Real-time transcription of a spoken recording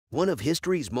One of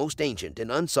history's most ancient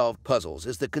and unsolved puzzles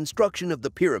is the construction of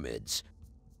the pyramids.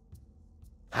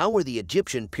 How were the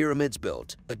Egyptian pyramids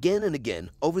built? Again and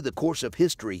again, over the course of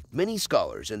history, many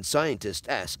scholars and scientists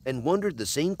asked and wondered the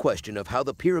same question of how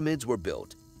the pyramids were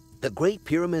built. The Great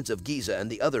Pyramids of Giza and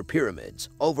the other pyramids,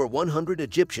 over 100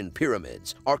 Egyptian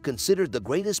pyramids, are considered the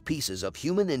greatest pieces of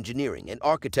human engineering and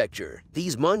architecture.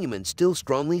 These monuments still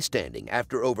strongly standing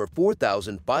after over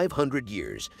 4,500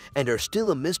 years and are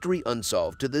still a mystery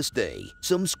unsolved to this day.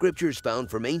 Some scriptures found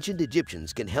from ancient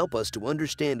Egyptians can help us to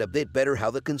understand a bit better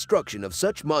how the construction of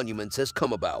such monuments has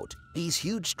come about. These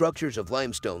huge structures of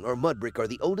limestone or mud brick are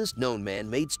the oldest known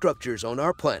man-made structures on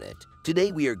our planet.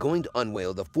 Today we are going to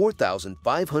unveil the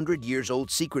 4,500 years old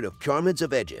secret of pyramids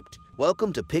of Egypt.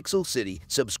 Welcome to Pixel City.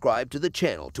 Subscribe to the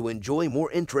channel to enjoy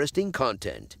more interesting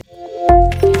content.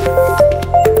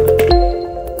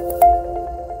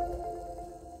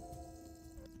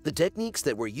 The techniques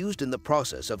that were used in the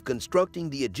process of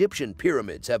constructing the Egyptian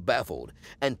pyramids have baffled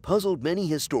and puzzled many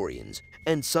historians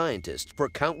and scientists for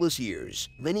countless years.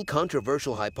 Many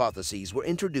controversial hypotheses were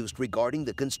introduced regarding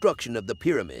the construction of the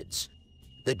pyramids.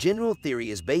 The general theory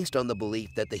is based on the belief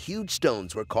that the huge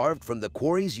stones were carved from the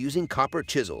quarries using copper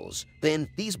chisels. Then,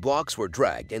 these blocks were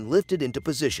dragged and lifted into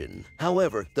position.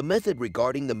 However, the method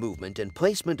regarding the movement and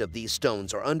placement of these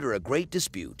stones are under a great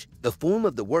dispute. The form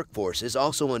of the workforce is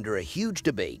also under a huge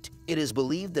debate. It is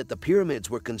believed that the pyramids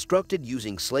were constructed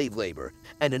using slave labor,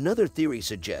 and another theory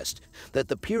suggests that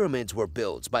the pyramids were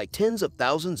built by tens of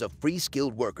thousands of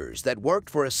free-skilled workers that worked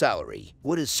for a salary.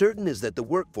 What is certain is that the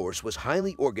workforce was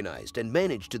highly organized and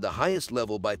managed to the highest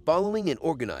level by following an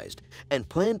organized and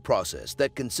planned process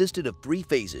that consisted of 3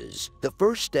 phases. The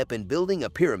first step in building a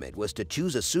pyramid was to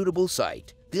choose a suitable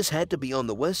site. This had to be on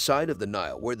the west side of the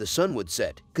Nile where the sun would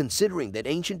set, considering that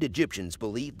ancient Egyptians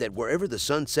believed that wherever the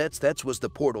sun sets, that was the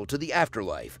portal to the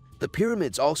afterlife. The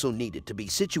pyramids also needed to be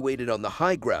situated on the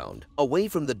high ground, away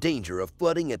from the danger of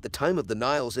flooding at the time of the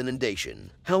Nile's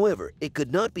inundation. However, it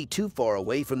could not be too far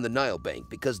away from the Nile bank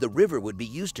because the river would be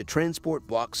used to transport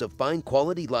blocks of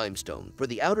fine-quality limestone for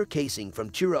the outer casing from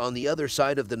Tura on the other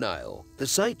side of the Nile. The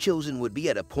site chosen would be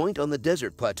at a point on the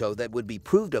desert plateau that would be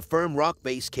proved a firm rock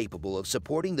base capable of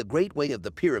supporting the great weight of the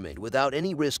pyramid without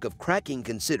any risk of cracking,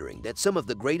 considering that some of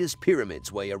the greatest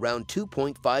pyramids weigh around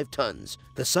 2.5 tons.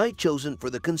 The site chosen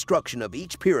for the construction of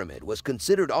each pyramid was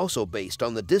considered also based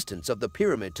on the distance of the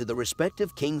pyramid to the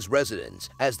respective king's residence,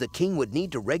 as the king would need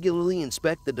to regularly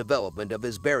inspect the development of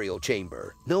his burial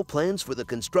chamber. No plans for the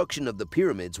construction of the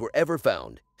pyramids were ever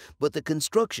found, but the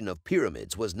construction of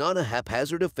pyramids was not a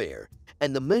haphazard affair,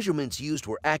 and the measurements used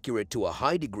were accurate to a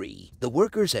high degree. The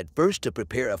workers had first to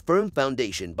prepare a firm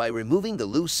foundation by removing the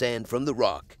loose sand from the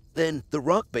rock. Then, the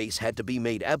rock base had to be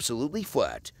made absolutely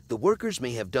flat. The workers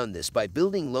may have done this by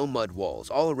building low mud walls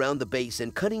all around the base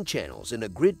and cutting channels in a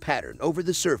grid pattern over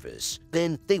the surface.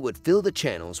 Then, they would fill the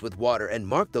channels with water and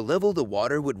mark the level the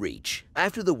water would reach.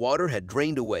 After the water had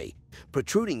drained away,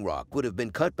 protruding rock would have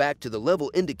been cut back to the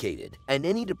level indicated, and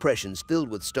any depressions filled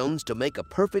with stones to make a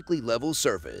perfectly level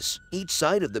surface. Each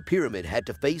side of the pyramid had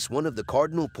to face one of the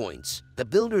cardinal points. The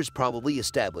builders probably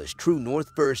established true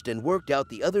north first and worked out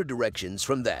the other directions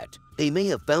from that. They may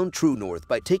have found true north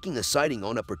by taking a sighting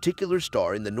on a particular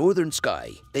star in the northern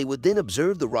sky. They would then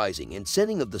observe the rising and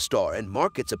setting of the star and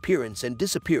mark its appearance and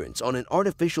disappearance on an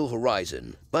artificial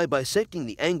horizon. By bisecting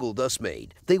the angle thus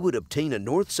made, they would obtain a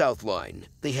north-south line.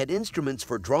 They had instruments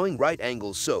for drawing right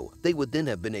angles, so they would then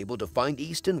have been able to find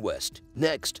east and west.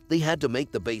 Next, they had to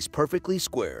make the base perfectly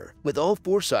square, with all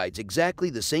 4 sides exactly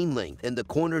the same length and the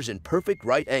corners in perfect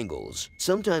right angles.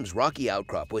 Sometimes rocky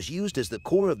outcrop was used as the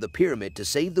core of the pyramid to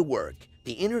save the work.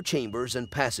 The inner chambers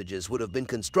and passages would have been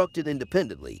constructed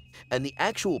independently, and the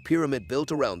actual pyramid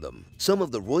built around them. Some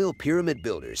of the royal pyramid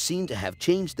builders seem to have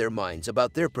changed their minds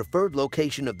about their preferred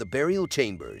location of the burial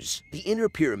chambers. The inner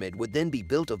pyramid would then be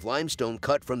built of limestone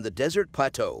cut from the desert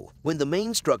plateau. When the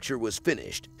main structure was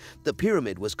finished, the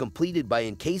pyramid was completed by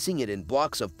encasing it in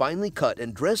blocks of finely cut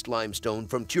and dressed limestone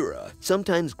from Tura.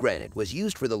 Sometimes granite was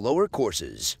used for the lower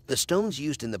courses. The stones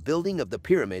used in the building of the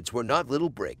pyramids were not little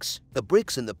bricks. The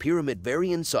bricks in the pyramid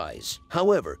vary in size.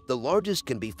 However, the largest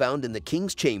can be found in the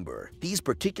king's chamber. These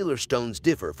particular stones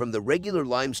differ from the regular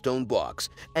limestone blocks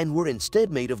and were instead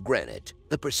made of granite.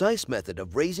 The precise method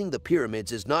of raising the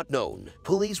pyramids is not known.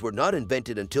 Pulleys were not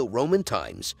invented until Roman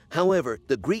times. However,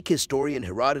 the Greek historian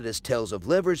Herodotus tells of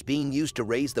levers being used to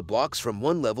raise the blocks from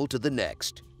one level to the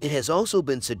next. It has also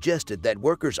been suggested that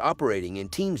workers operating in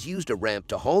teams used a ramp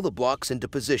to haul the blocks into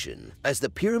position, as the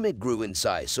pyramid grew in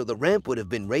size, so the ramp would have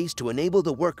been raised to enable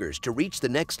the workers to reach the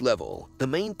next level. The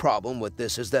main problem with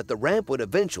this is that the ramp would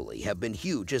eventually have been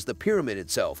huge as the pyramid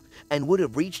itself and would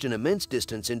have reached an immense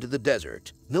distance into the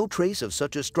desert. No trace of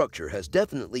such a structure has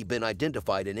definitely been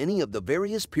identified in any of the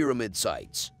various pyramid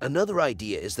sites. Another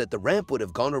idea is that the ramp would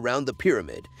have gone around the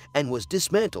pyramid and was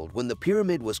dismantled when the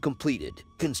pyramid was completed.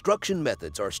 Construction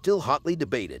methods are still hotly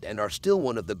debated and are still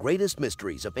one of the greatest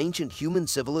mysteries of ancient human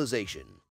civilization.